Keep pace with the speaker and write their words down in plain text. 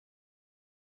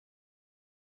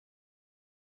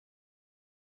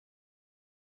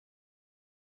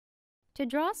To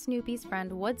draw Snoopy's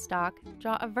friend Woodstock,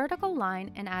 draw a vertical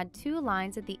line and add 2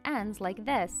 lines at the ends like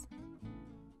this.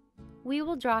 We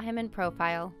will draw him in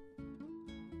profile.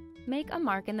 Make a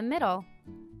mark in the middle.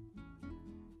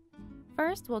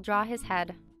 First, we'll draw his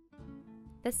head.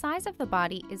 The size of the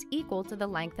body is equal to the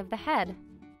length of the head.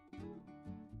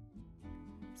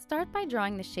 Start by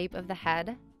drawing the shape of the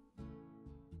head.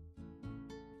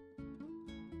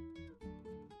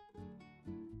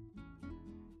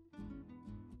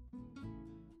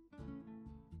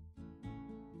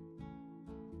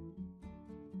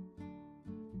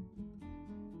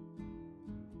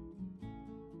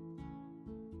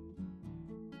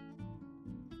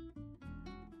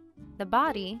 The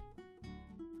body,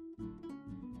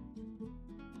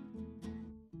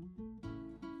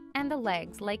 and the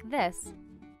legs like this.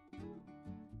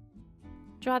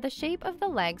 Draw the shape of the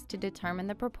legs to determine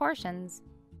the proportions.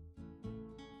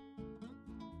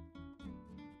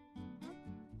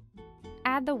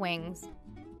 Add the wings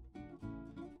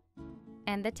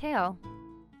and the tail.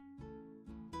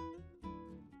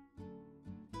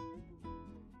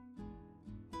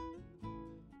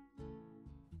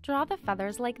 Draw the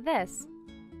feathers like this.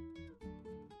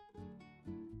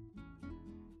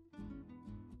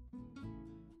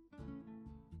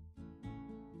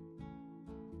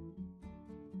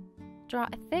 Draw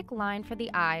a thick line for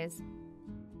the eyes.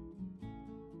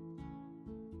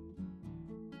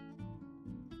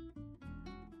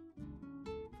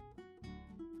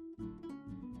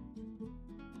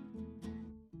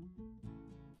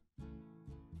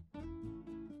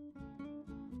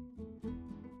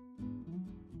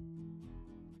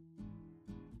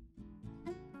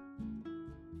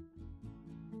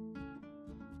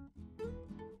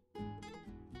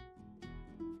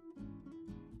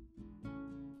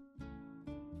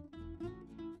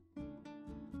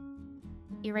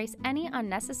 Erase any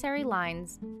unnecessary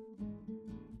lines.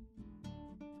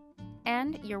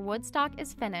 And your Woodstock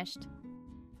is finished.